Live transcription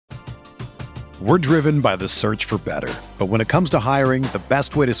We're driven by the search for better. But when it comes to hiring, the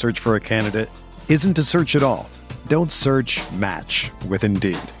best way to search for a candidate isn't to search at all. Don't search, match with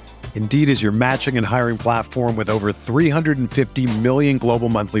Indeed. Indeed is your matching and hiring platform with over 350 million global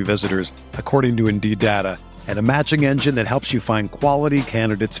monthly visitors, according to Indeed data, and a matching engine that helps you find quality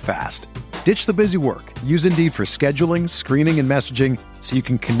candidates fast. Ditch the busy work. Use Indeed for scheduling, screening, and messaging so you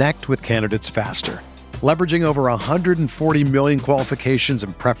can connect with candidates faster. Leveraging over 140 million qualifications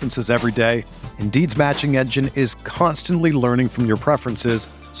and preferences every day, Indeed's matching engine is constantly learning from your preferences,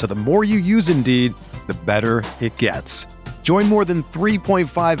 so the more you use Indeed, the better it gets. Join more than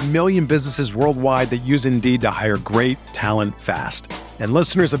 3.5 million businesses worldwide that use Indeed to hire great talent fast. And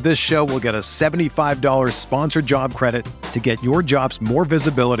listeners of this show will get a $75 sponsored job credit to get your jobs more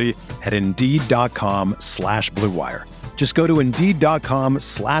visibility at Indeed.com/Blue Wire. Just go to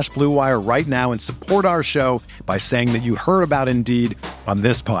Indeed.com/Blue Wire right now and support our show by saying that you heard about Indeed on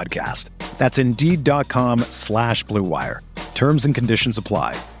this podcast. That's Indeed.com/Blue Wire. Terms and conditions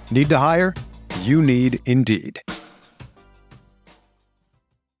apply. Need to hire? You need Indeed.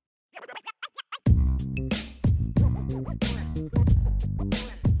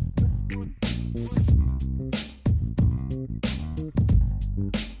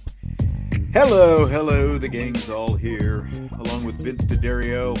 Hello, the gang's all here, along with Vince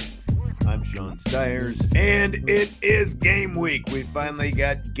D'Addario. I'm Sean Stiers, and it is game week. We finally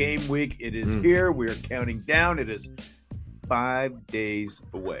got game week. It is here. We are counting down. It is 5 days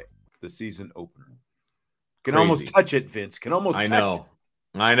away, the season opener. Can almost touch it, Vince. Can almost touch it.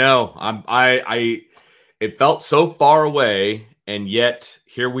 I know. It felt so far away, and yet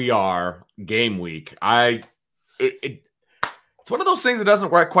here we are, game week. It's one of those things that doesn't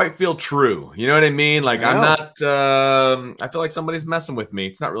quite feel true. You know what I mean? Like, I'm not, I feel like somebody's messing with me.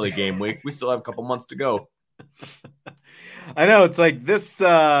 It's not really game week. We still have a couple months to go. I know. It's like this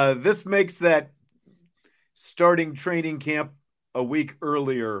makes that starting training camp a week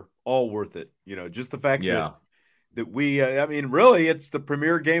earlier all worth it. You know, just the fact that we, really, it's the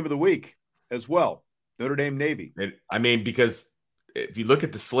premier game of the week as well. Notre Dame Navy. Because if you look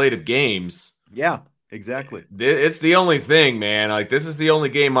at the slate of games. Yeah. Exactly. It's the only thing, man. Like, this is the only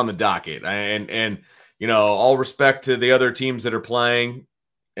game on the docket. And all respect to the other teams that are playing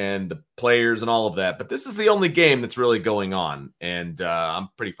and the players and all of that. But this is the only game that's really going on. And I'm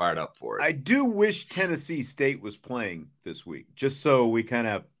pretty fired up for it. I do wish Tennessee State was playing this week, just so we kind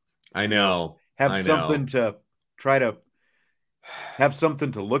of something to try to have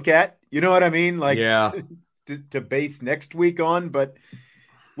something to look at. You know what I mean? Like, to base next week on, but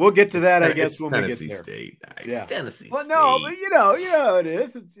we'll get to that, I guess, when Tennessee we get there. State. Yeah. Tennessee State. State. No, but you know it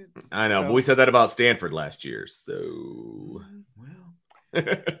is. It's I know, but we said that about Stanford last year, so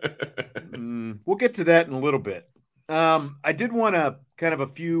we'll get to that in a little bit. I did want to kind of a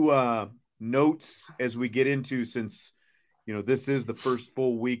few notes as we get into, since this is the first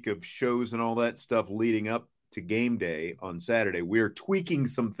full week of shows and all that stuff leading up to game day on Saturday. We are tweaking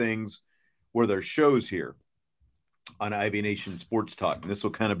some things where there's shows here on Ivy Nation Sports Talk. And this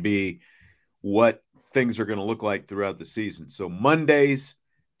will kind of be what things are going to look like throughout the season. So Mondays,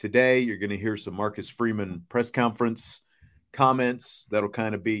 today, you're going to hear some Marcus Freeman press conference comments. That'll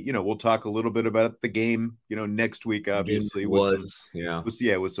kind of be, we'll talk a little bit about the game, next week, obviously. With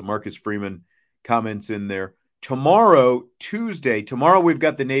some Marcus Freeman comments in there. Tuesday, we've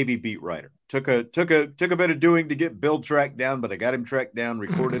got the Navy beat writer. Took a bit of doing to get Bill tracked down, but I got him tracked down,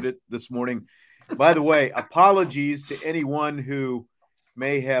 recorded it this morning. By the way, apologies to anyone who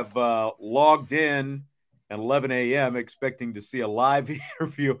may have logged in at 11 a.m. expecting to see a live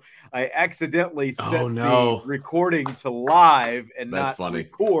interview. I accidentally set the recording to live and not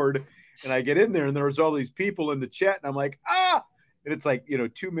record. And I get in there and there's all these people in the chat and I'm like, and it's like,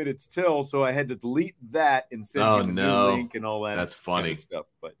 2 minutes till. So I had to delete that and send him a new link and all that. That's funny. Kind of stuff.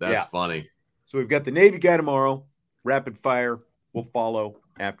 But that's funny. So we've got the Navy guy tomorrow. Rapid fire will follow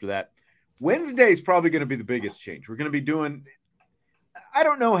after that. Wednesday is probably going to be the biggest change. We're going to be doing, I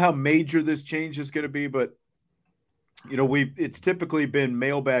don't know how major this change is going to be, but it's typically been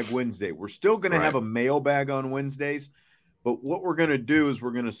Mailbag Wednesday. We're still going to have a mailbag on Wednesdays, but what we're going to do is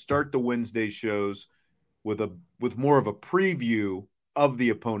we're going to start the Wednesday shows with more of a preview of the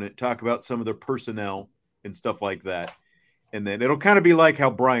opponent, talk about some of their personnel and stuff like that. And then it'll kind of be like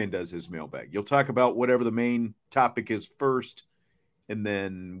how Brian does his mailbag. You'll talk about whatever the main topic is first, and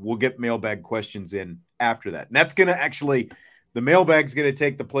then we'll get mailbag questions in after that. And that's going to the mailbag's going to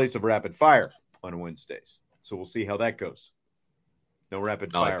take the place of rapid fire on Wednesdays. So we'll see how that goes. No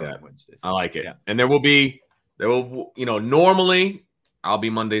rapid fire on Wednesdays. I like it. Yeah. And normally I'll be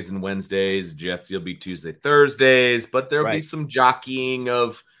Mondays and Wednesdays. Jesse will be Tuesday, Thursdays, but there'll be some jockeying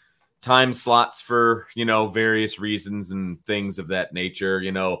of time slots for, various reasons and things of that nature,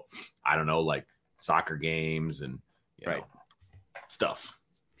 I don't know, like soccer games and stuff.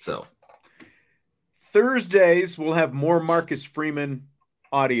 So Thursdays, we'll have more Marcus Freeman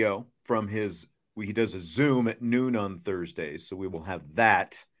audio from he does a Zoom at noon on Thursdays. So we will have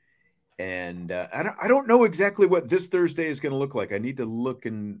that. And I don't know exactly what this Thursday is going to look like. I need to look,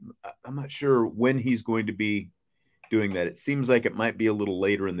 and I'm not sure when he's going to be doing that. It seems like it might be a little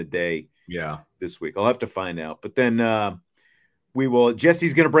later in the day. Yeah, this week. I'll have to find out. But then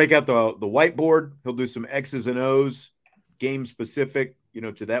Jesse's going to break out the whiteboard. He'll do some X's and O's, game specific,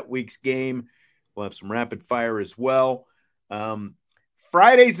 to that week's game. We'll have some rapid fire as well.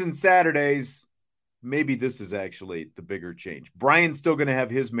 Fridays and Saturdays, maybe this is actually the bigger change. Brian's still going to have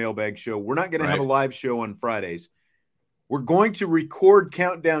his mailbag show. We're not going to have a live show on Fridays. We're going to record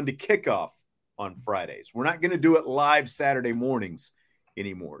Countdown to Kickoff on Fridays. We're not going to do it live Saturday mornings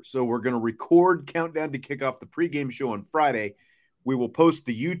anymore. So we're going to record Countdown to Kickoff, the pregame show on Friday. We will post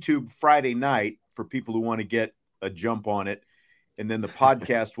the YouTube Friday night for people who want to get a jump on it. And then the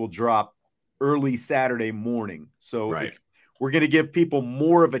podcast will drop early Saturday morning. So we're going to give people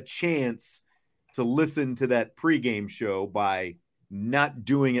more of a chance to listen to that pregame show by not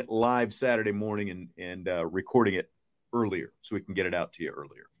doing it live Saturday morning and recording it earlier so we can get it out to you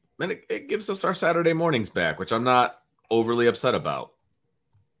earlier. And it gives us our Saturday mornings back, which I'm not overly upset about.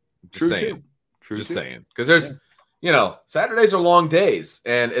 Just saying. Because there's, Saturdays are long days.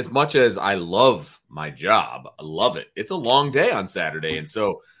 And as much as I love my job, I love it. It's a long day on Saturday. And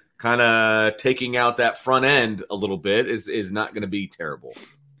so kind of taking out that front end a little bit is not going to be terrible.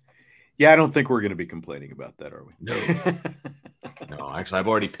 Yeah, I don't think we're going to be complaining about that, are we? No. No, actually, I've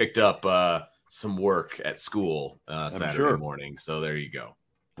already picked up some work at school Saturday morning. So there you go.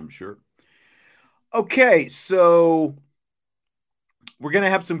 I'm sure. Okay, so we're going to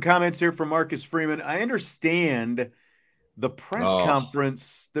have some comments here from Marcus Freeman. I understand the press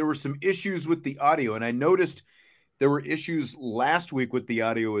conference, there were some issues with the audio, and I noticed there were issues last week with the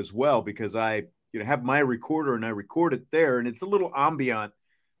audio as well because I have my recorder and I record it there, and it's a little ambient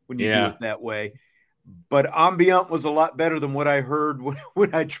when you do it that way. But ambient was a lot better than what I heard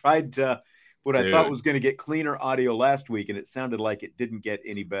when I tried to I thought was going to get cleaner audio last week, and it sounded like it didn't get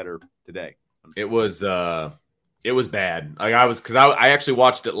any better today. It was bad. I actually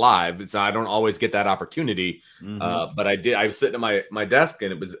watched it live. I don't always get that opportunity, but I did. I was sitting at my desk,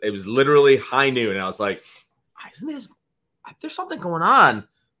 and it was literally high noon, and I was like, there's something going on.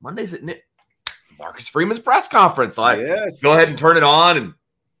 Monday's at Marcus Freeman's press conference. So I go ahead and turn it on, and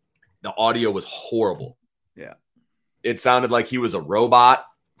the audio was horrible. Yeah, it sounded like he was a robot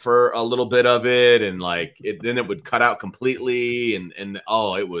for a little bit of it, and then it would cut out completely, and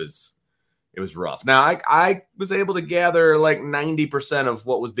it was rough. Now I was able to gather like 90% of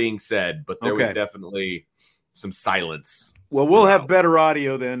what was being said, but there was definitely some silence. Well, we'll have better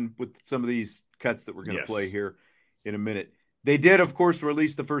audio then with some of these cuts that we're going to play here in a minute. They did, of course,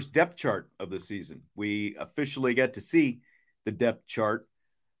 release the first depth chart of the season. We officially got to see the depth chart.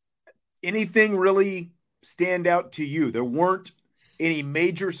 Anything really stand out to you? There weren't any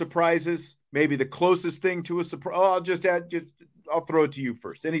major surprises. Maybe the closest thing to a surprise. I'll throw it to you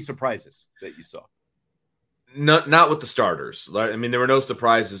first. Any surprises that you saw? Not with the starters. I mean, there were no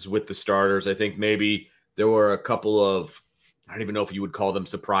surprises with the starters. I think maybe there were a couple of, I don't even know if you would call them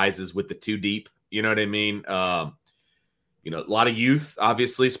surprises with the two deep. You know what I mean? A lot of youth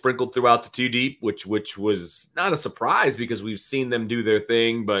obviously sprinkled throughout the two deep, which was not a surprise because we've seen them do their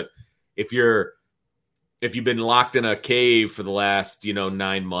thing. But if you've been locked in a cave for the last,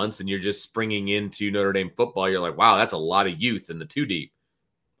 9 months and you're just springing into Notre Dame football, you're like, wow, that's a lot of youth in the two deep.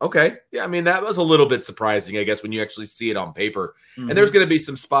 Okay. Yeah. I mean, that was a little bit surprising, I guess, when you actually see it on paper. Mm-hmm. And there's going to be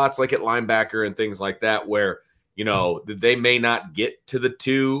some spots like at linebacker and things like that where, they may not get to the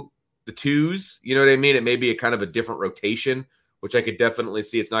twos, you know what I mean? It may be a kind of a different rotation, which I could definitely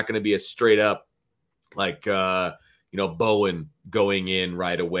see. It's not going to be a straight up like, Bowen going in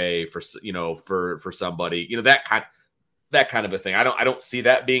right away for somebody, that kind of a thing. I don't see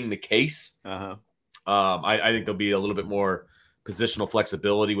that being the case. I think there'll be a little bit more positional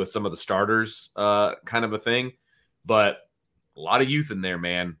flexibility with some of the starters, kind of a thing, but a lot of youth in there,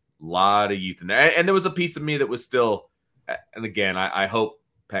 man. A lot of youth in there. And there was a piece of me that was still, and again, I hope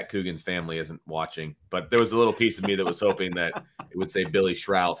Pat Coogan's family isn't watching, but there was a little piece of me that was hoping that it would say Billy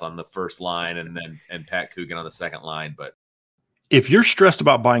Schrouth on the first line and Pat Coogan on the second line. But if you're stressed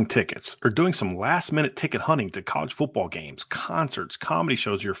about buying tickets or doing some last-minute ticket hunting to college football games, concerts, comedy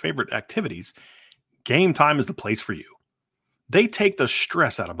shows, your favorite activities, Game Time is the place for you. They take the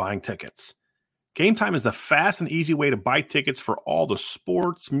stress out of buying tickets. Game Time is the fast and easy way to buy tickets for all the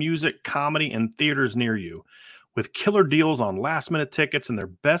sports, music, comedy, and theaters near you. With killer deals on last-minute tickets and their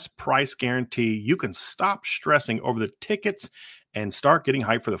best price guarantee, you can stop stressing over the tickets and start getting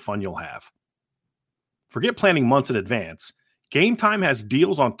hyped for the fun you'll have. Forget planning months in advance. Game Time has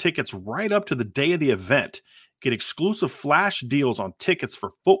deals on tickets right up to the day of the event. Get exclusive flash deals on tickets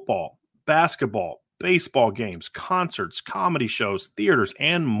for football, basketball, baseball games, concerts, comedy shows, theaters,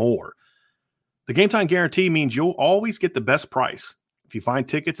 and more. The Game Time guarantee means you'll always get the best price. If you find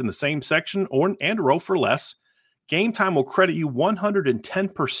tickets in the same section and row for less, Game Time will credit you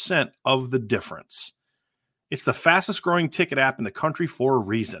 110% of the difference. It's the fastest growing ticket app in the country for a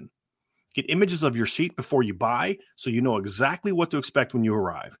reason. Get images of your seat before you buy so you know exactly what to expect when you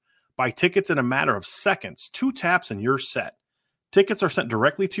arrive. Buy tickets in a matter of seconds, 2 taps and you're set. Tickets are sent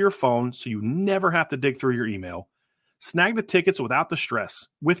directly to your phone so you never have to dig through your email. Snag the tickets without the stress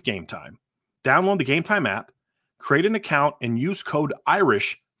with Game Time. Download the Game Time app, create an account, and use code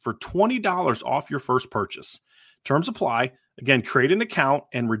IRISH for $20 off your first purchase. Terms apply. Again, create an account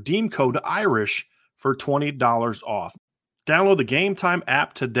and redeem code IRISH for $20 off. Download the Game Time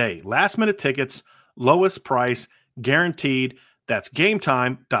app today. Last minute tickets, lowest price, guaranteed. That's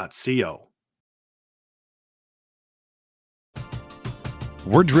gametime.co.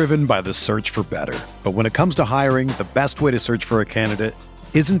 We're driven by the search for better. But when it comes to hiring, the best way to search for a candidate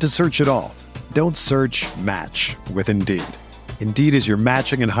isn't to search at all. Don't search, match with Indeed. Indeed is your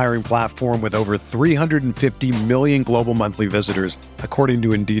matching and hiring platform with over 350 million global monthly visitors, according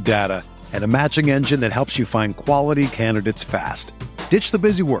to Indeed data, and a matching engine that helps you find quality candidates fast. Ditch the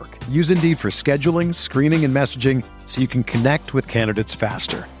busy work. Use Indeed for scheduling, screening, and messaging so you can connect with candidates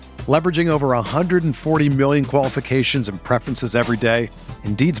faster. Leveraging over 140 million qualifications and preferences every day,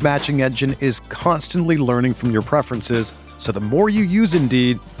 Indeed's matching engine is constantly learning from your preferences, so the more you use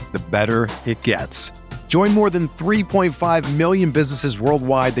Indeed, the better it gets. Join more than 3.5 million businesses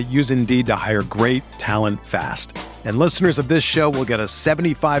worldwide that use Indeed to hire great talent fast. And listeners of this show will get a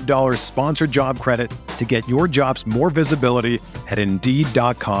 $75 sponsored job credit to get your jobs more visibility at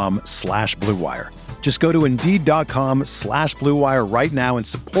Indeed.com/Blue Wire. Just go to Indeed.com/Blue Wire right now and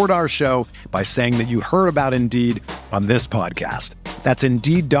support our show by saying that you heard about Indeed on this podcast. That's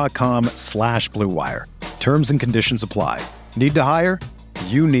Indeed.com/Blue Wire. Terms and conditions apply. Need to hire?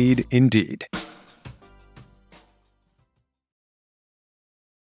 You need Indeed.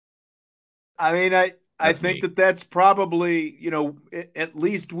 I mean, I think that's probably, at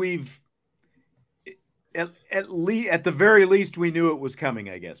least at the very least we knew it was coming,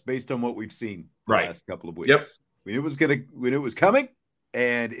 I guess, based on what we've seen the last couple of weeks. Yep. We knew it was coming,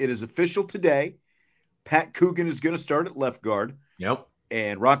 and it is official today. Pat Coogan is going to start at left guard. Yep.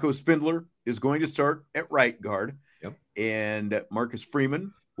 And Rocco Spindler is going to start at right guard. Yep. And Marcus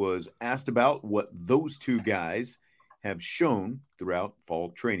Freeman was asked about what those two guys have shown throughout fall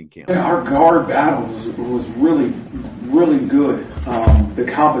training camp. Yeah, our guard battle was really, really good. The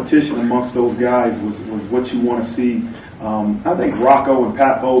competition amongst those guys was what you want to see. I think Rocco and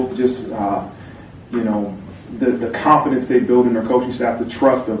Pat both just, the confidence they build in their coaching staff, the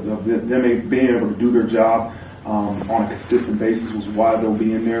trust of them being able to do their job on a consistent basis was why they'll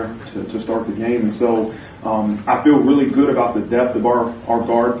be in there to start the game. And so I feel really good about the depth of our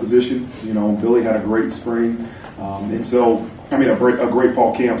guard position. Billy had a great spring. A great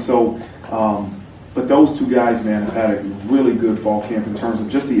fall camp. So, but those two guys, man, have had a really good fall camp in terms of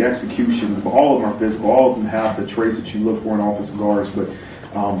just the execution. All of them are physical. All of them have the traits that you look for in offensive guards. But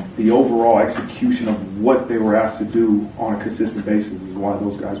the overall execution of what they were asked to do on a consistent basis is why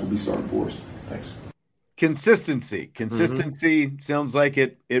those guys will be starting for us. Thanks. Consistency sounds like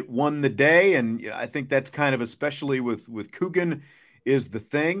it won the day, and I think that's kind of, especially with Coogan, is the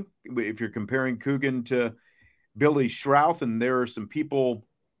thing. If you're comparing Coogan to Billy Schrouth, and there are some people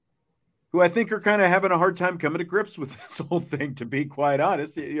who I think are kind of having a hard time coming to grips with this whole thing, to be quite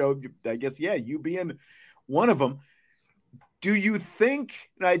honest. I guess, you being one of them. Do you think,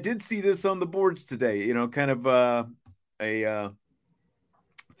 and I did see this on the boards today, kind of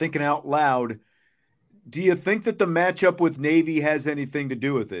thinking out loud, do you think that the matchup with Navy has anything to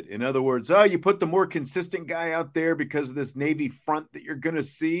do with it? In other words, you put the more consistent guy out there because of this Navy front that you're going to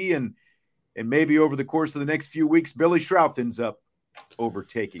see, and maybe over the course of the next few weeks, Billy Schrouth ends up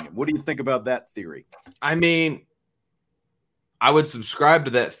overtaking him. What do you think about that theory? I mean, I would subscribe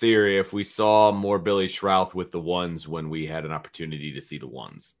to that theory if we saw more Billy Schrouth with the ones when we had an opportunity to see the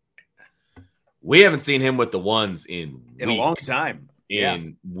ones. We haven't seen him with the ones in a long time.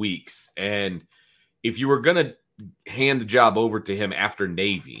 Weeks. And if you were going to hand the job over to him after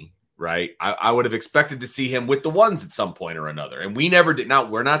Navy, right, I would have expected to see him with the ones at some point or another. And we never did.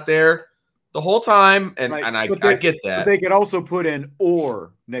 We're not there. the whole time, and Right. I get that. But they could also put an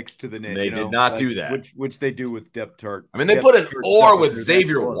or next to the name. They did not do that. Which they do with depth chart. I mean, they put an or with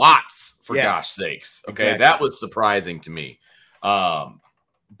Xavier Watts, for gosh sakes. Okay, exactly. That was surprising to me.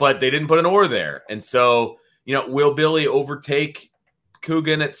 But they didn't put an or there. And so, will Billy overtake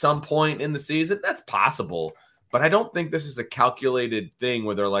Coogan at some point in the season? That's possible. But I don't think this is a calculated thing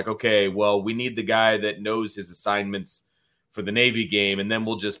where they're like, okay, well, we need the guy that knows his assignments for the Navy game, and then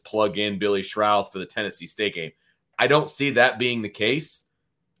we'll just plug in Billy Shrouth for the Tennessee State game. I don't see that being the case.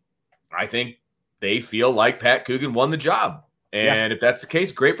 I think they feel like Pat Coogan won the job. And if that's the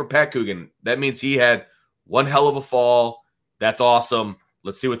case, great for Pat Coogan. That means he had one hell of a fall. That's awesome.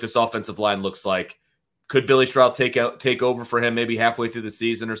 Let's see what this offensive line looks like. Could Billy Shrouth take over for him maybe halfway through the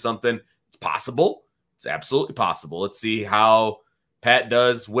season or something? It's possible. It's absolutely possible. Let's see how Pat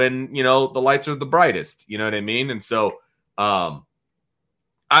does when, the lights are the brightest. You know what I mean? And so, I'm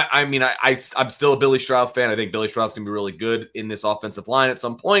still a Billy Shrouth fan. I think Billy Shrouth's gonna be really good in this offensive line at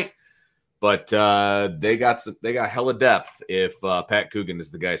some point, but they got hella depth if Pat Coogan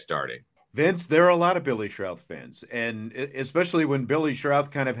is the guy starting. Vince, there are a lot of Billy Shrouth fans, and especially when Billy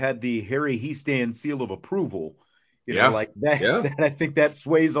Shrouth kind of had the Harry Hiestand seal of approval, like that. That I think that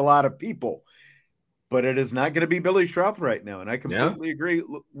sways a lot of people. But it is not going to be Billy Shrouth right now, and I completely agree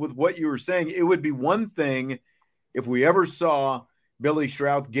with what you were saying. It would be one thing if we ever saw Billy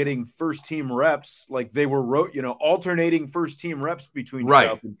Shrouth getting first-team reps, like they were alternating first-team reps between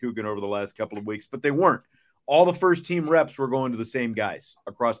Shrouth and Coogan over the last couple of weeks, but they weren't. All the first-team reps were going to the same guys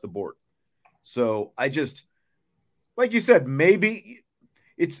across the board. So I just, like you said, maybe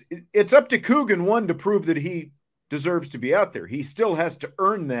it's up to Coogan, one, to prove that he deserves to be out there. He still has to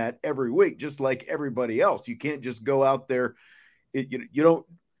earn that every week, just like everybody else. You can't just go out there. You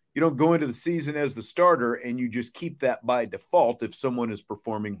don't go into the season as the starter and you just keep that by default if someone is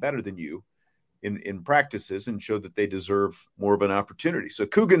performing better than you in practices and show that they deserve more of an opportunity. So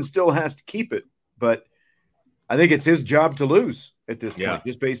Coogan still has to keep it, but I think it's his job to lose at this point,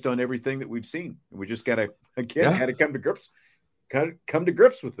 just based on everything that we've seen. And we just got to come to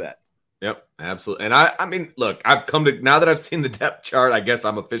grips with that. Yep, absolutely. And I mean, look, now that I've seen the depth chart, I guess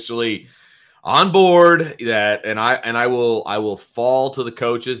I'm officially on board that, and I will fall to the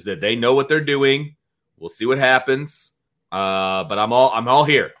coaches that they know what they're doing. We'll see what happens. But I'm all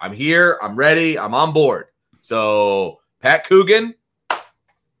here. I'm here. I'm ready. I'm on board. So Pat Coogan,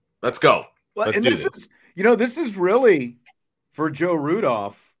 let's go. Well, and this is really for Joe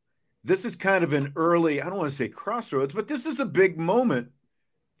Rudolph. This is kind of an early, I don't want to say crossroads, but this is a big moment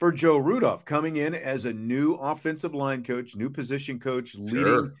for Joe Rudolph coming in as a new offensive line coach, new position coach,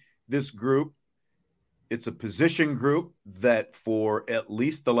 leading this group. It's a position group that for at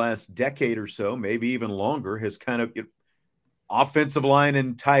least the last decade or so, maybe even longer, has kind of offensive line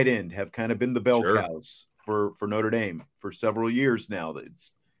and tight end have kind of been the bell cows for Notre Dame for several years now.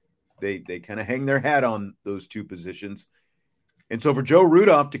 They kind of hang their hat on those two positions. And so for Joe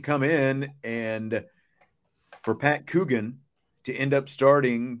Rudolph to come in and for Pat Coogan to end up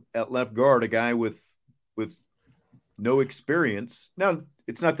starting at left guard, a guy with no experience. Now,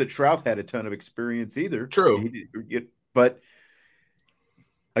 it's not that Shrouth had a ton of experience either. True. But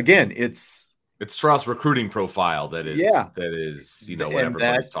again, it's Shrouth's recruiting profile that is what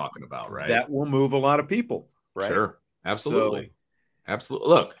everybody's talking about, right? That will move a lot of people, right? Sure. Absolutely. Absolutely.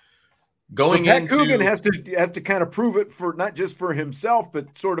 Look, Pat Coogan has to kind of prove it for not just for himself,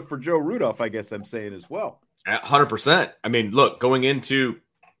 but sort of for Joe Rudolph, I guess I'm saying as well. 100%. I mean, look, going into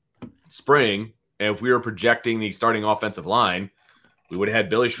spring, and if we were projecting the starting offensive line, we would have had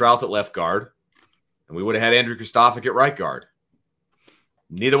Billy Shrouth at left guard, and we would have had Andrew Kristofic at right guard.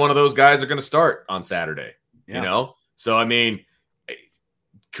 Neither one of those guys are going to start on Saturday, So, I mean,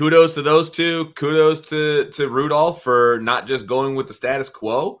 kudos to those two. Kudos to Rudolph for not just going with the status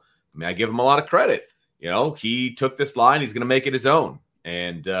quo. I mean, I give him a lot of credit. He took this line. He's going to make it his own.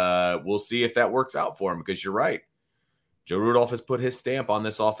 And we'll see if that works out for him, because you're right. Joe Rudolph has put his stamp on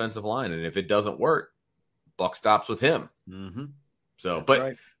this offensive line. And if it doesn't work, buck stops with him. Mm-hmm. So,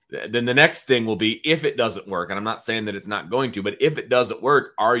 then the next thing will be, if it doesn't work, and I'm not saying that it's not going to, but if it doesn't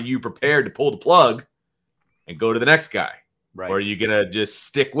work, are you prepared to pull the plug and go to the next guy? Right. Or are you going to just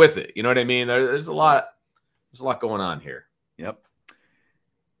stick with it? You know what I mean? There's a lot going on here. Yep.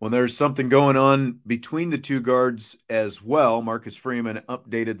 Well, there's something going on between the two guards as well. Marcus Freeman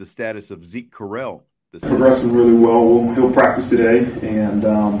updated the status of Zeke Correll. Progressing really well. He'll practice today, and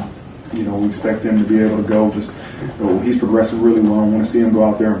we expect him to be able to go. He's progressing really well. I want to see him go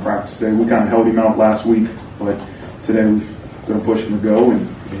out there and practice today. We kind of held him out last week, but today we're going to push him to go, and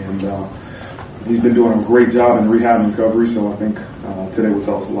he's been doing a great job in rehab and recovery. So I think today will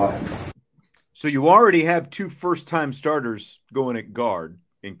tell us a lot. So you already have two first-time starters going at guard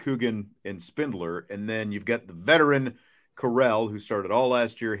in Coogan and Spindler, and then you've got the veteran Carell, who started all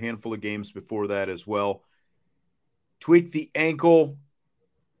last year, a handful of games before that as well. Tweaked the ankle.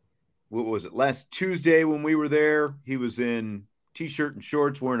 What was it? Last Tuesday when we were there, he was in T-shirt and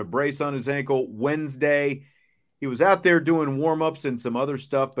shorts, wearing a brace on his ankle. Wednesday, he was out there doing warm-ups and some other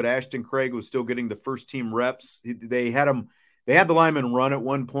stuff, but Ashton Craig was still getting the first-team reps. They had the lineman run at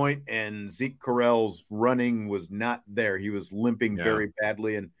one point, and Zeke Carell's running was not there. He was limping very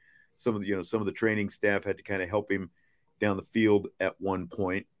badly, and some of the training staff had to kind of help him down the field at one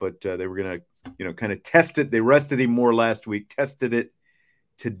point. But they were going to, kind of test it. They rested him more last week, tested it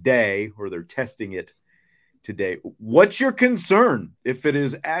today, or they're testing it today. What's your concern if it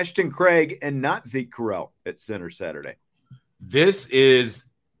is Ashton Craig and not Zeke Carell at center Saturday? This is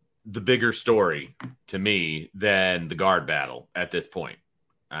the bigger story to me than the guard battle at this point.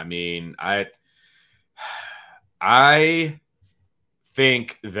 I mean, I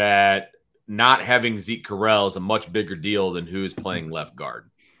think that not having Zeke Carell is a much bigger deal than who's playing left guard.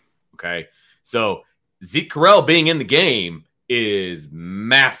 Okay. So Zeke Carell being in the game is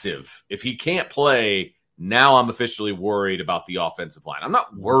massive. If he can't play, now I'm officially worried about the offensive line. I'm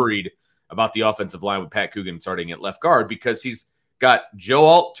not worried about the offensive line with Pat Coogan starting at left guard because he's got Joe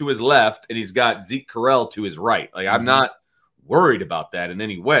Alt to his left and he's got Zeke Carell to his right. Like, I'm not worried about that in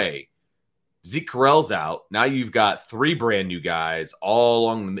any way. Zeke Carell's out. Now you've got three brand new guys all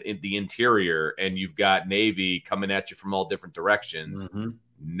along the interior, and you've got Navy coming at you from all different directions.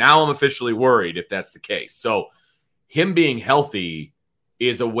 Now I'm officially worried if that's the case. So him being healthy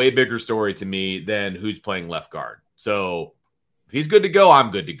is a way bigger story to me than who's playing left guard. So if he's good to go, I'm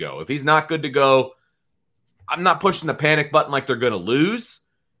good to go. If he's not good to go, I'm not pushing the panic button like they're going to lose,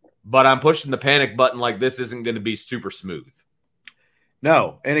 but I'm pushing the panic button like this isn't going to be super smooth.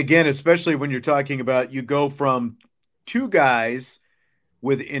 No. And again, especially when you're talking about you go from two guys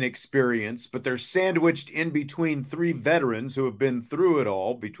with inexperience, but they're sandwiched in between three veterans who have been through it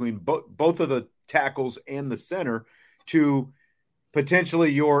all, between both of the tackles and the center, to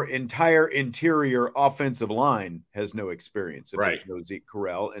potentially your entire interior offensive line has no experience. If there's no Zeke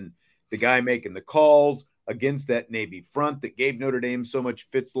Carell, and the guy making the calls against that Navy front that gave Notre Dame so much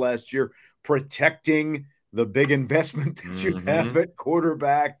fits last year, protecting the big investment that you have at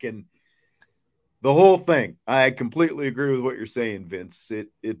quarterback and the whole thing. I completely agree with what you're saying, Vince.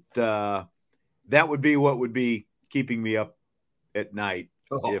 That would be what would be keeping me up at night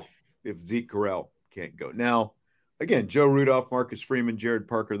if Zeke Carell can't go. Now, again, Joe Rudolph, Marcus Freeman, Jared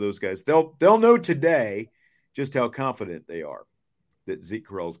Parker, those guys, they'll know today just how confident they are that Zeke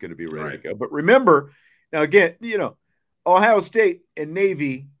Carell is going to be ready to go. But remember, now again, Ohio State and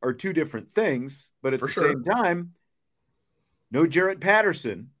Navy are two different things, but at the same time, no Jarrett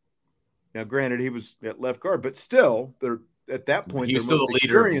Patterson. Now, granted, he was at left guard, but still, they're at that point, he's they're still most the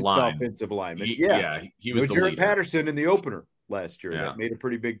leader of the experienced line. offensive lineman. He was no the Jarrett leader. Patterson in the opener last year. That made a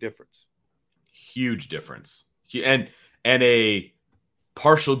pretty big difference. Huge difference. And a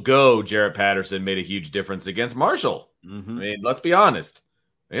partial go Jarrett Patterson made a huge difference against Marshall. I mean, let's be honest.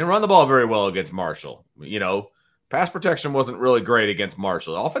 They didn't run the ball very well against Marshall. Pass protection wasn't really great against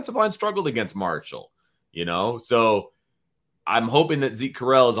Marshall. The offensive line struggled against Marshall, So I'm hoping that Zeke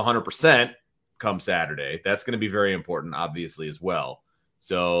Carell is 100% come Saturday. That's going to be very important, obviously, as well.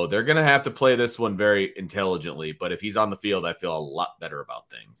 So they're going to have to play this one very intelligently. But if he's on the field, I feel a lot better about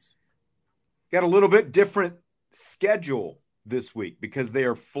things. Got a little bit different schedule this week because they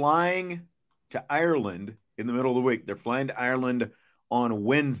are flying to Ireland in the middle of the week. They're flying to Ireland on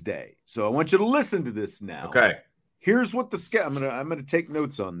Wednesday. So I want you to listen to this now. Okay. Here's what the schedule. I'm gonna take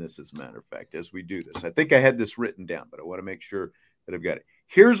notes on this, as a matter of fact, as we do this. I think I had this written down, but I want to make sure that I've got it.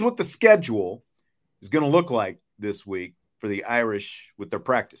 Here's what the schedule is going to look like this week for the Irish with their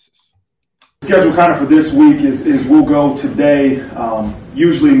practices. Schedule kind of for this week is we'll go today.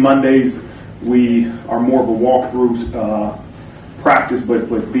 Usually Mondays we are more of a walkthrough practice,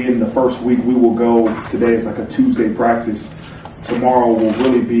 but being the first week, we will go. Today is like a Tuesday practice. Tomorrow will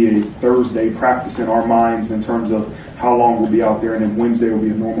really be a Thursday practice in our minds in terms of how long we'll be out there, and then Wednesday will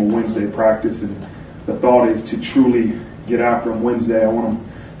be a normal Wednesday practice. And the thought is to truly get after them Wednesday. I want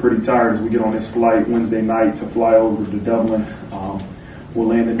them pretty tired as we get on this flight Wednesday night to fly over to Dublin. We'll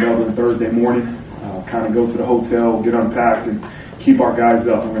land in Dublin Thursday morning, kind of go to the hotel, get unpacked, and keep our guys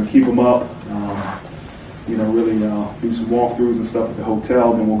up. We're going to keep them up, really do some walkthroughs and stuff at the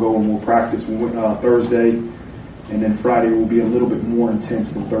hotel. Then we'll go and we'll practice Thursday. And then Friday will be a little bit more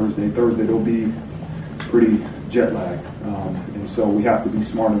intense than Thursday. Thursday, they'll be pretty jet lagged. And so we have to be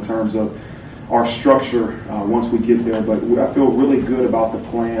smart in terms of our structure once we get there. But I feel really good about the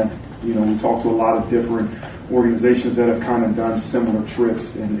plan You know, we talked to a lot of different organizations that have kind of done similar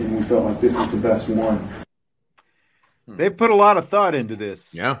trips, and we felt like this was the best one. They've put a lot of thought into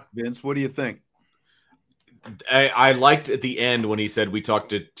this. Yeah. Vince, what do you think? I liked at the end when he said we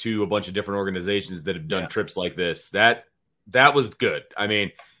talked to a bunch of different organizations that have done trips like this. That was good. I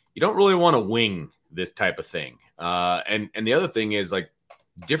mean, you don't really want to wing this type of thing. And the other thing is, like,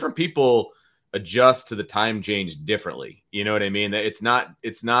 different people adjust to the time change differently. You know what I mean? It's not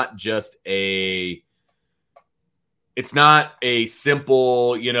just a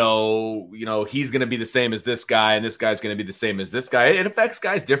simple, you know, he's going to be the same as this guy and this guy's going to be the same as this guy. It affects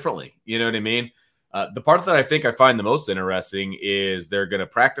guys differently. You know what I mean? The part that I think I find the most interesting is they're going to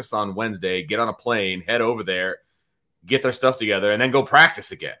practice on Wednesday, get on a plane, head over there, get their stuff together, and then go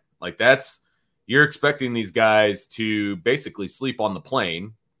practice again. Like, you're expecting these guys to basically sleep on the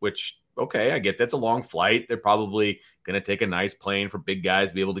plane, which, okay, I get that's a long flight. They're probably going to take a nice plane for big guys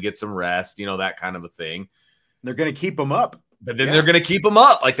to be able to get some rest, you know, that kind of a thing. They're going to keep them up. But then they're going to keep them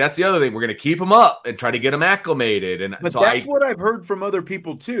up. Like, that's the other thing. We're going to keep them up and try to get them acclimated. And but so that's what I've heard from other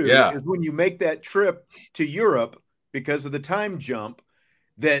people too. Yeah. Is when you make that trip to Europe because of the time jump,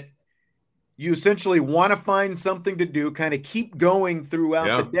 that you essentially want to find something to do, kind of keep going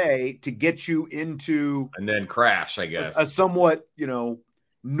throughout the day to get you into and then crash, I guess, a somewhat, you know,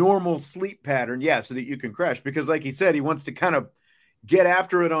 normal sleep pattern. Yeah, so that you can crash. Because like he said, he wants to kind of get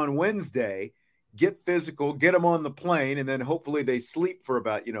after it on Wednesday. Get physical, get them on the plane, and then hopefully they sleep for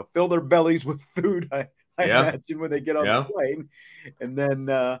about, you know, fill their bellies with food, I imagine, when they get on the plane. And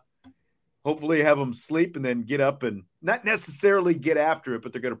then hopefully have them sleep and then get up and not necessarily get after it,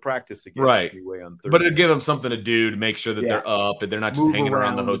 but they're going to practice again anyway on Thursday. But it'll give them something to do to make sure that they're up and they're not just hanging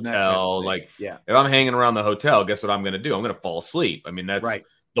around the hotel. Like, if I'm hanging around the hotel, guess what I'm going to do? I'm going to fall asleep. I mean, that's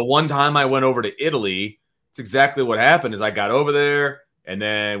the one time I went over to Italy. It's exactly what happened is I got over there, and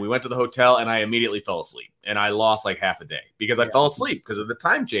then we went to the hotel, and I immediately fell asleep. And I lost like half a day because I fell asleep because of the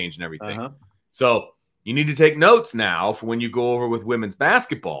time change and everything. So you need to take notes now for when you go over with women's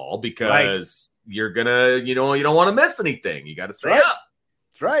basketball because you're going to, you know, you don't want to miss anything. You got to stay up.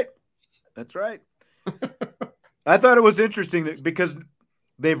 That's right. I thought it was interesting that because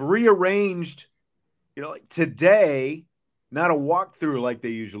they've rearranged, you know, like today, not a walkthrough like they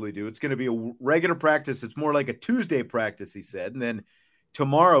usually do. It's going to be a regular practice. It's more like a Tuesday practice, he said. And then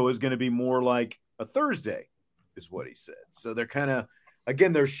tomorrow is going to be more like a Thursday, is what he said. So they're kind of,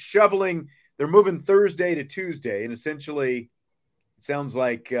 again, they're moving Thursday to Tuesday. And essentially, it sounds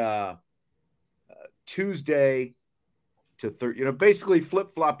like Tuesday to Thursday, you know, basically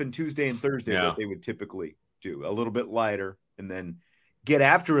flip-flopping Tuesday and Thursday, what they would typically do. A little bit lighter, and then get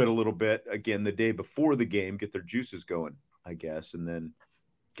after it a little bit, again, the day before the game, get their juices going, I guess, and then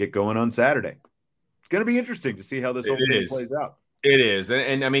get going on Saturday. It's going to be interesting to see how this whole thing plays out. It is.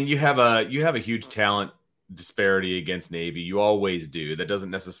 And I mean, you have a huge talent disparity against Navy. You always do. That doesn't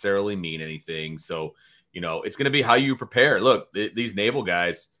necessarily mean anything. So, you know, it's going to be how you prepare. Look, these Naval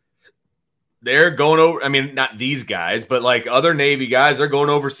guys, they're going over. I mean, not these guys, but like other Navy guys, they're going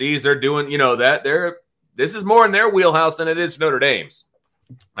overseas. They're doing, you know, this is more in their wheelhouse than it is Notre Dame's.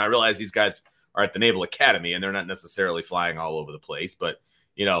 I realize these guys are at the Naval Academy and they're not necessarily flying all over the place, but,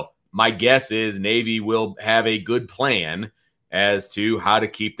 you know, my guess is Navy will have a good plan as to how to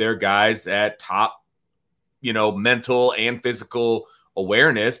keep their guys at top, you know, mental and physical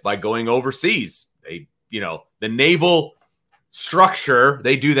awareness by going overseas. They, you know, the naval structure,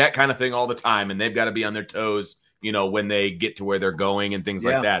 they do that kind of thing all the time, and they've got to be on their toes, you know, when they get to where they're going and things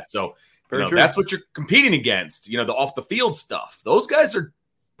like that. So, you know, that's what you're competing against, you know, the off the field stuff. Those guys are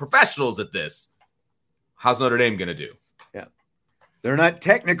professionals at this. How's Notre Dame going to do? Yeah. They're not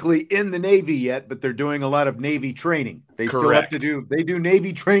technically in the Navy yet, but they're doing a lot of Navy training. They still have to do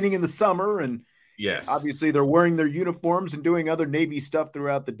Navy training in the summer, and obviously they're wearing their uniforms and doing other Navy stuff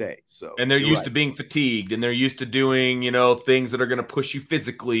throughout the day. So, and they're used to being fatigued, and they're used to doing, you know, things that are going to push you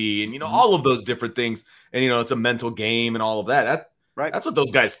physically, and, you know, all of those different things. And, you know, it's a mental game and all of that. That's what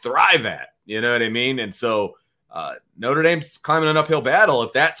those guys thrive at. You know what I mean? And so Notre Dame's climbing an uphill battle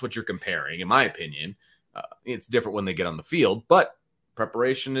if that's what you're comparing, in my opinion. It's different when they get on the field, but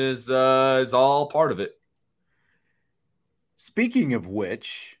preparation is all part of it. Speaking of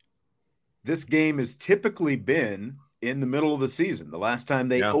which, this game has typically been in the middle of the season. The last time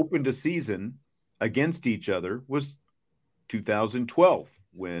they opened a season against each other was 2012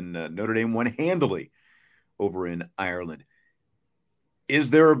 when Notre Dame won handily over in Ireland. Is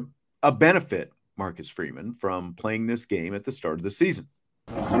there a benefit, Marcus Freeman, from playing this game at the start of the season?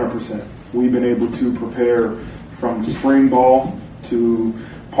 100%. We've been able to prepare from spring ball to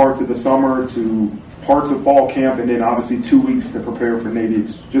parts of the summer to parts of fall camp, and then obviously 2 weeks to prepare for Navy.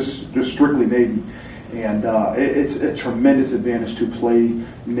 It's just strictly Navy, and it's a tremendous advantage to play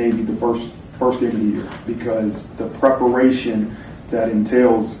Navy the first game of the year, because the preparation that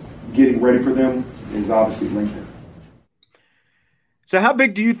entails getting ready for them is obviously lengthened. So how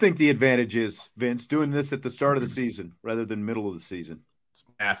big do you think the advantage is, Vince, doing this at the start of the season rather than middle of the season? It's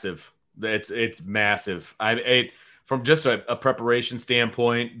massive. It's massive. From just a preparation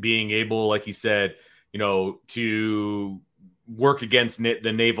standpoint, being able, like you said, to work against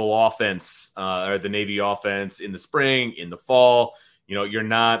the naval offense or the Navy offense in the spring, in the fall. You're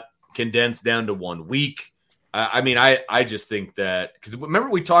not condensed down to 1 week. I just think that, because remember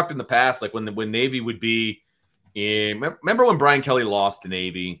we talked in the past, like when Navy would be in. Remember when Brian Kelly lost to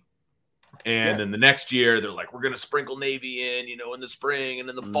Navy, and then the next year they're like, we're going to sprinkle Navy in, in the spring and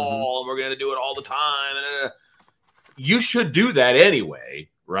in the fall, and we're going to do it all the time. And you should do that anyway,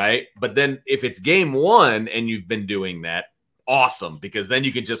 right? But then if it's game one and you've been doing that, awesome, because then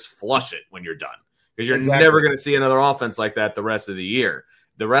you can just flush it when you're done, because you're never going to see another offense like that the rest of the year.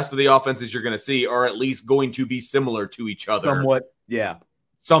 The rest of the offenses you're going to see are at least going to be similar to each other.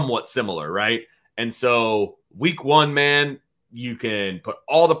 Somewhat similar, right? And so week one, man, you can put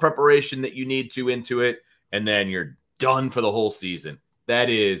all the preparation that you need to into it, and then you're done for the whole season. That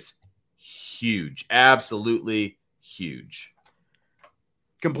is huge. Absolutely huge.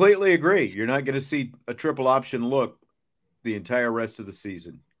 Completely agree. You're not going to see a triple option look the entire rest of the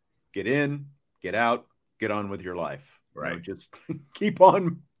season. Get in, get out, get on with your life. Right. Just keep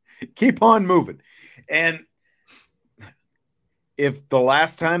on moving. And if the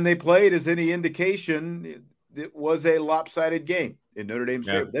last time they played is any indication, it was a lopsided game in Notre Dame's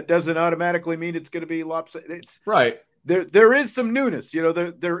favor. That doesn't automatically mean it's going to be lopsided. It's right. There is some newness.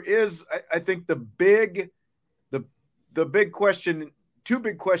 There is, I think, the big question, two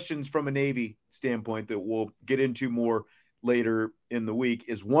big questions from a Navy standpoint that we'll get into more later in the week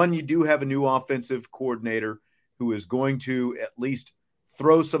is, one, you do have a new offensive coordinator who is going to at least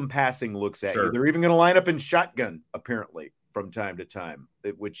throw some passing looks at you. They're even going to line up in shotgun, apparently, from time to time,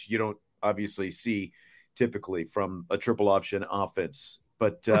 which you don't obviously see typically from a triple option offense.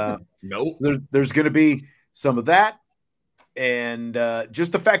 But nope. There's going to be some of that. And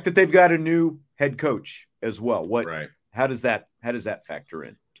just the fact that they've got a new head coach as well. How does that factor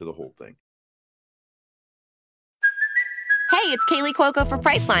in to the whole thing? Hey, it's Kaylee Cuoco for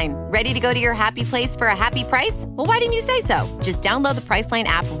Priceline. Ready to go to your happy place for a happy price? Well, why didn't you say so? Just download the Priceline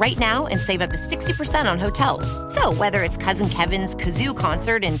app right now and save up to 60% on hotels. So whether it's Cousin Kevin's Kazoo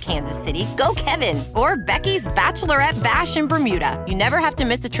Concert in Kansas City, go Kevin, or Becky's Bachelorette Bash in Bermuda, you never have to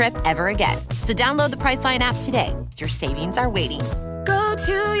miss a trip ever again. So download the Priceline app today. Your savings are waiting. Go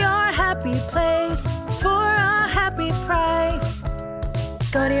to your happy place for a happy price.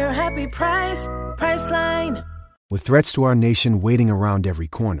 Go to your happy price, Priceline. With threats to our nation waiting around every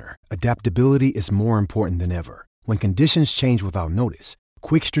corner, adaptability is more important than ever. When conditions change without notice,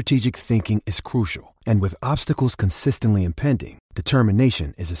 quick strategic thinking is crucial. And with obstacles consistently impending,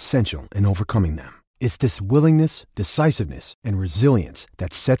 determination is essential in overcoming them. It's this willingness, decisiveness, and resilience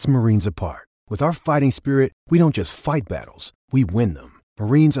that sets Marines apart. With our fighting spirit, we don't just fight battles, we win them.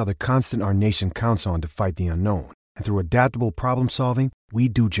 Marines are the constant our nation counts on to fight the unknown. And through adaptable problem solving, we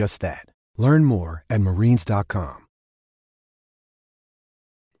do just that. Learn more at marines.com.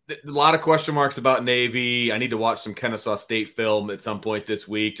 A lot of question marks about Navy. I need to watch some Kennesaw State film at some point this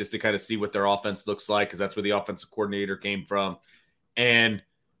week just to kind of see what their offense looks like, because that's where the offensive coordinator came from. And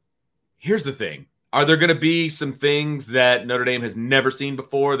here's the thing. Are there going to be some things that Notre Dame has never seen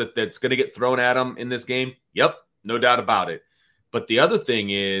before that's going to get thrown at them in this game? Yep, no doubt about it. But the other thing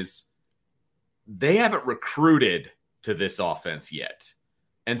is they haven't recruited to this offense yet.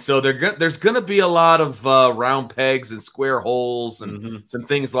 And so there's going to be a lot of round pegs and square holes and some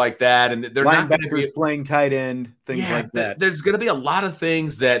things like that. And they're not going to be playing tight end, things like that. There's going to be a lot of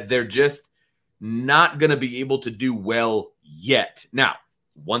things that they're just not going to be able to do well yet. Now,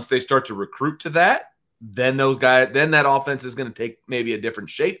 once they start to recruit to that, then that offense is going to take maybe a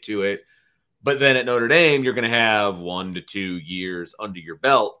different shape to it. But then at Notre Dame, you're going to have 1 to 2 years under your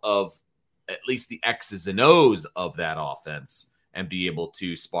belt of at least the X's and O's of that offense, and be able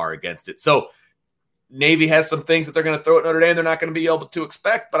to spar against it. So Navy has some things that they're going to throw at Notre Dame they're not going to be able to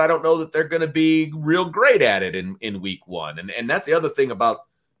expect, but I don't know that they're going to be real great at it in week one. And that's the other thing about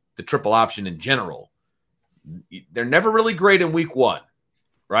the triple option in general. They're never really great in week one,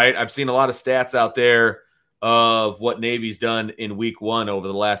 right? I've seen a lot of stats out there of what Navy's done in week one over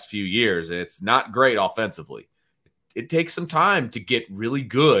the last few years. It's not great offensively. It takes some time to get really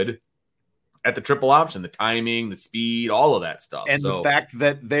good at the triple option, the timing, the speed, all of that stuff. And the fact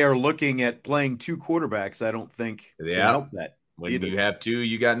that they are looking at playing two quarterbacks, I don't think can help that. When either. you have two,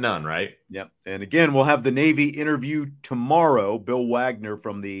 you got none, right? Yep. And again, we'll have the Navy interview tomorrow. Bill Wagner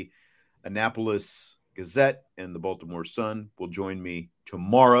from the Annapolis Gazette and the Baltimore Sun will join me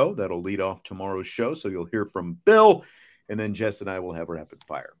tomorrow. That'll lead off tomorrow's show. So you'll hear from Bill, and then Jess and I will have rapid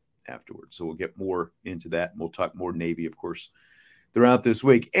fire afterwards. So we'll get more into that. And we'll talk more Navy, of course, throughout this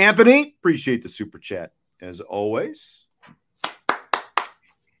week. Anthony, appreciate the super chat as always.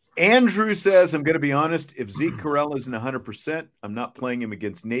 Andrew says, I'm going to be honest, if Zeke Correll isn't 100%, I'm not playing him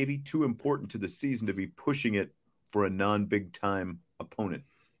against Navy. Too important to the season to be pushing it for a non-big time opponent.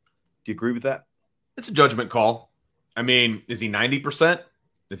 Do you agree with that? It's a judgment call. I mean, is he 90%?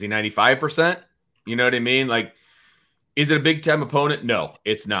 Is he 95%? You know what I mean? Like, is it a big time opponent? No,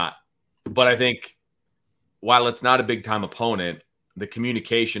 it's not. But I think while it's not a big time opponent, the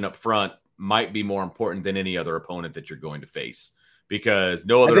communication up front might be more important than any other opponent that you're going to face. Because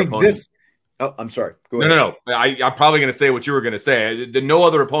no other opponent. I'm sorry. Go ahead. No. I'm probably going to say what you were going to say. No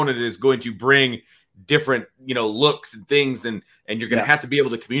other opponent is going to bring different, looks and things, and you're going to have to be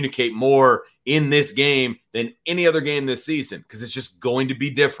able to communicate more in this game than any other game this season because it's just going to be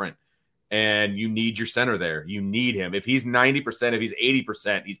different. And you need your center there. You need him. If he's 90%, if he's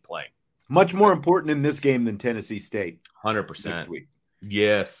 80%, he's playing. Much more important in this game than Tennessee State. 100%. Next week.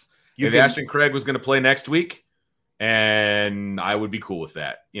 Yes. If Ashton Craig was going to play next week, and I would be cool with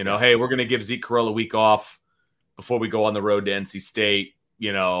that. Hey, we're going to give Zeke Correll a week off before we go on the road to NC State.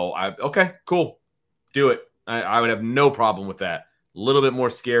 Okay, cool. Do it. I would have no problem with that. A little bit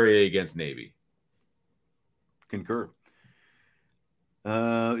more scary against Navy. Concur.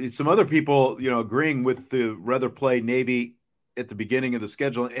 Some other people, agreeing with the rather play Navy at the beginning of the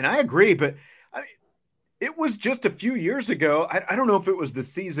schedule. And I agree, but it was just a few years ago. I don't know if it was the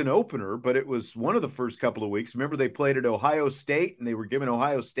season opener, but it was one of the first couple of weeks. Remember, they played at Ohio State, and they were giving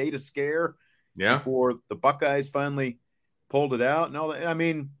Ohio State a scare before the Buckeyes finally pulled it out. And all that. I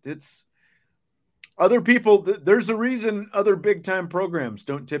mean, it's other people. There's a reason other big-time programs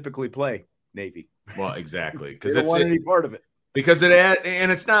don't typically play Navy. Well, exactly. Because they don't want any part of it. Because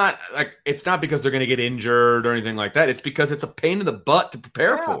it's not because they're going to get injured or anything like that. It's because it's a pain in the butt to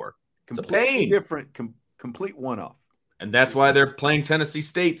prepare for. It's a pain. Different. Complete one-off. And that's why they're playing Tennessee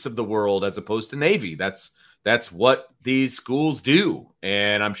States of the world as opposed to Navy. That's what these schools do.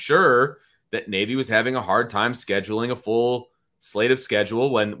 And I'm sure that Navy was having a hard time scheduling a full slate of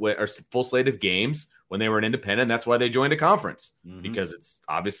schedule or full slate of games when they were an independent. That's why they joined a conference because it's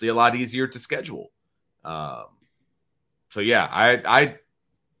obviously a lot easier to schedule. So yeah, I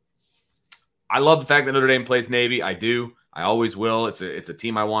love the fact that Notre Dame plays Navy. I do. I always will. It's a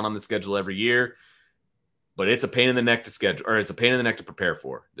team I want on the schedule every year. But it's a pain in the neck to schedule, or it's a pain in the neck to prepare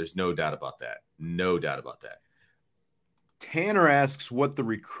for. There's no doubt about that. No doubt about that. Tanner asks what the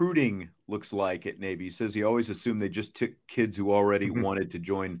recruiting looks like at Navy. He says he always assumed they just took kids who already wanted to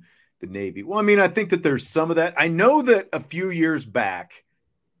join the Navy. Well, I mean, I think that there's some of that. I know that a few years back,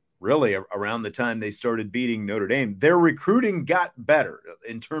 really around the time they started beating Notre Dame, their recruiting got better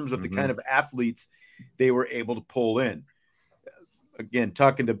in terms of the kind of athletes they were able to pull in. Again,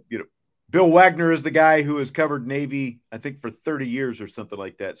 talking to, Bill Wagner is the guy who has covered Navy, I think, for 30 years or something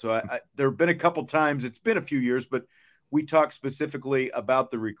like that. So there have been a couple times, it's been a few years, but we talked specifically about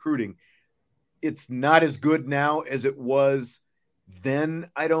the recruiting. It's not as good now as it was then,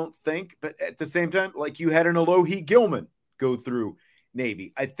 I don't think. But at the same time, like you had an Alohi Gilman go through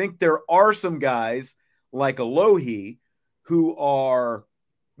Navy. I think there are some guys like Alohi who are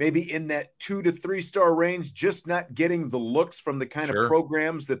maybe in that 2 to 3 star range, just not getting the looks from the kind of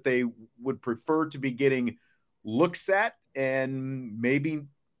programs that they would prefer to be getting looks at. And maybe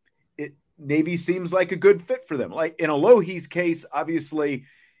Navy seems like a good fit for them. Like in Alohi's case, obviously,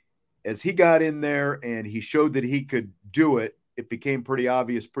 as he got in there and he showed that he could do it, it became pretty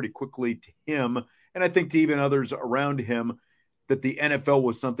obvious pretty quickly to him, and I think to even others around him, that the NFL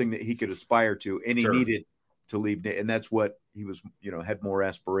was something that he could aspire to, and he needed to leave. And that's what he was, had more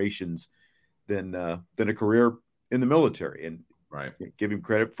aspirations than a career in the military. And give him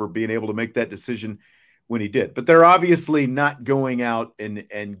credit for being able to make that decision when he did. But they're obviously not going out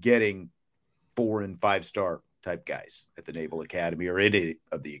and getting 4 and 5 star type guys at the Naval Academy or any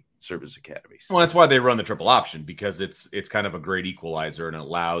of the service academies. Well, that's why they run the triple option, because it's kind of a great equalizer, and it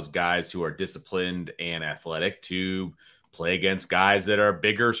allows guys who are disciplined and athletic to play against guys that are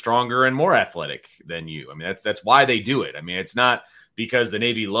bigger, stronger, and more athletic than you. I mean, that's why they do it. I mean, it's not because the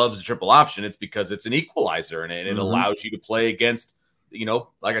Navy loves the triple option. It's because it's an equalizer, and it allows you to play against,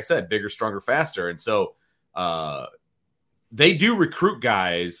 like I said, bigger, stronger, faster. And so they do recruit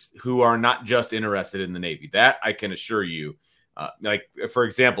guys who are not just interested in the Navy. That I can assure you. Like, for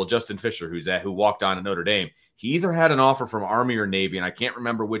example, Justin Fisher, who walked on at Notre Dame, he either had an offer from Army or Navy, and I can't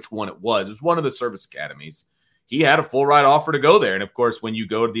remember which one it was. It was one of the service academies. He had a full ride offer to go there. And, of course, when you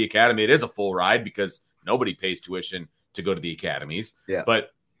go to the academy, it is a full ride because nobody pays tuition to go to the academies. Yeah.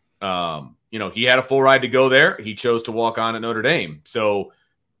 But, he had a full ride to go there. He chose to walk on at Notre Dame. So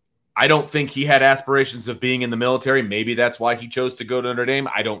I don't think he had aspirations of being in the military. Maybe that's why he chose to go to Notre Dame.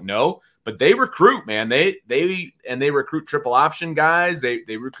 I don't know. But they recruit, man. They recruit triple option guys.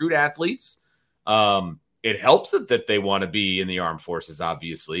 They recruit athletes. It helps that they want to be in the armed forces,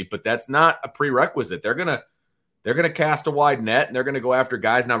 obviously, but that's not a prerequisite. They're gonna cast a wide net and they're gonna go after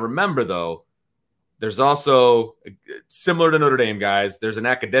guys. Now, remember though, there's also, similar to Notre Dame guys, there's an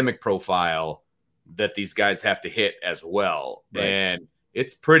academic profile that these guys have to hit as well, right. And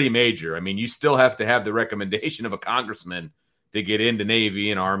it's pretty major. I mean, you still have to have the recommendation of a congressman to get into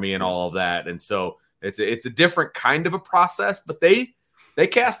Navy and Army and all of that, and so it's a different kind of a process, but they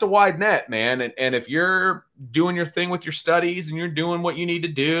cast a wide net, man. And if you're doing your thing with your studies and you're doing what you need to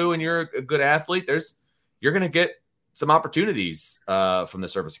do and you're a good athlete, you're going to get some opportunities from the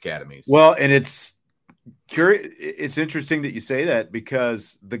service academies. Well, and it's interesting that you say that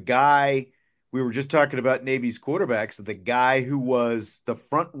because the guy we were just talking about Navy's quarterbacks, the guy who was the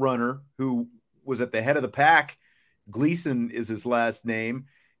front runner, who was at the head of the pack, Gleason is his last name,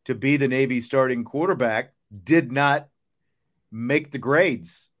 to be the Navy starting quarterback, did not make the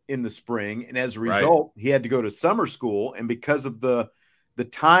grades in the spring, and as a result, He had to go to summer school. And because of the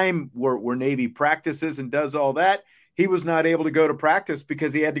time where Navy practices and does all that, he was not able to go to practice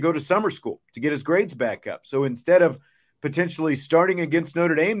because he had to go to summer school to get his grades back up. So instead of potentially starting against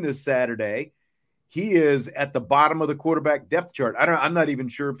Notre Dame this Saturday, he is at the bottom of the quarterback depth chart. I'm not even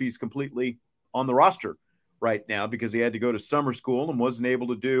sure if he's completely on the roster right now because he had to go to summer school and wasn't able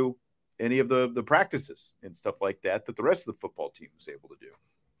to do any of the practices and stuff like that the rest of the football team was able to do.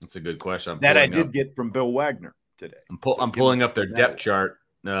 That's a good question. I did get from Bill Wagner today. I'm pulling up their depth chart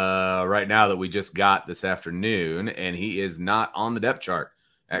right now that we just got this afternoon, and he is not on the depth chart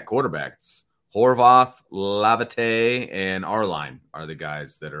at quarterbacks. Horvath, Lavate, and Arline are the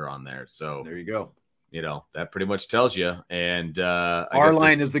guys that are on there. So there you go. That pretty much tells you. And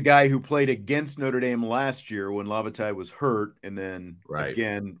Arline is the guy who played against Notre Dame last year when Lavate was hurt. And then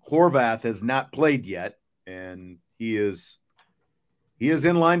again, Horvath has not played yet, and he is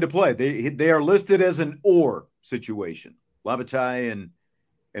in line to play. They are listed as an or situation. Lavate and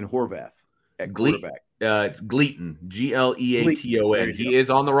Horvath at quarterback. It's Gleaton, Gleaton. He is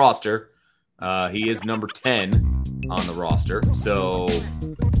on the roster. He is number 10 on the roster. So,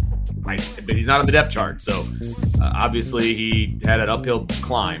 but he's not on the depth chart. So, obviously, he had an uphill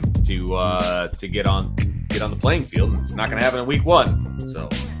climb to get on the playing field. It's not going to happen in week 1. So.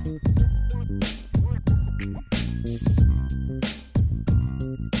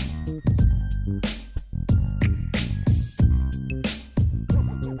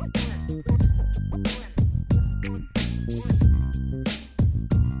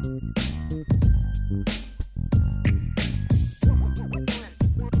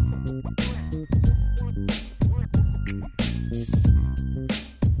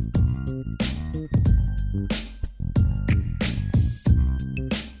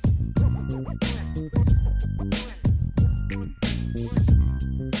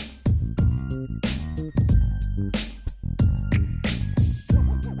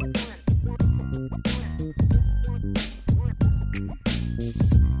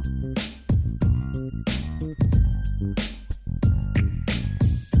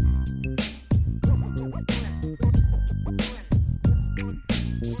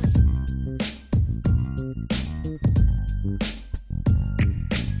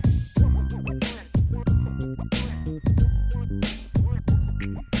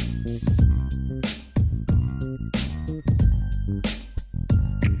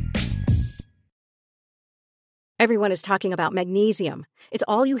 Everyone is talking about magnesium. It's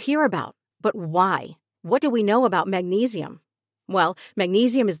all you hear about. But why? What do we know about magnesium? Well,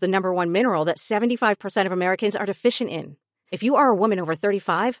 magnesium is the number one mineral that 75% of Americans are deficient in. If you are a woman over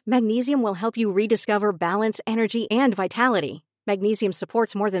 35, magnesium will help you rediscover balance, energy, and vitality. Magnesium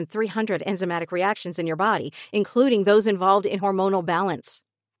supports more than 300 enzymatic reactions in your body, including those involved in hormonal balance.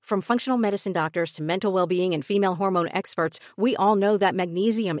 From functional medicine doctors to mental well-being and female hormone experts, we all know that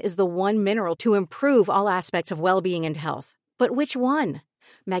magnesium is the one mineral to improve all aspects of well-being and health. But which one?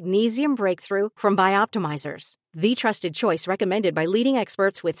 Magnesium Breakthrough from Bioptimizers, the trusted choice recommended by leading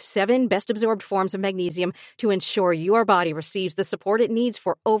experts with 7 best-absorbed forms of magnesium to ensure your body receives the support it needs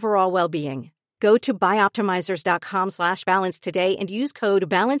for overall well-being. Go to bioptimizers.com/balance today and use code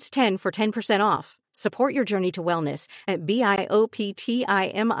BALANCE10 for 10% off. Support your journey to wellness at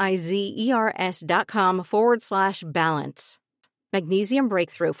bioptimizers.com/balance. Magnesium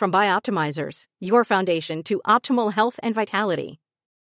Breakthrough from Bioptimizers, your foundation to optimal health and vitality.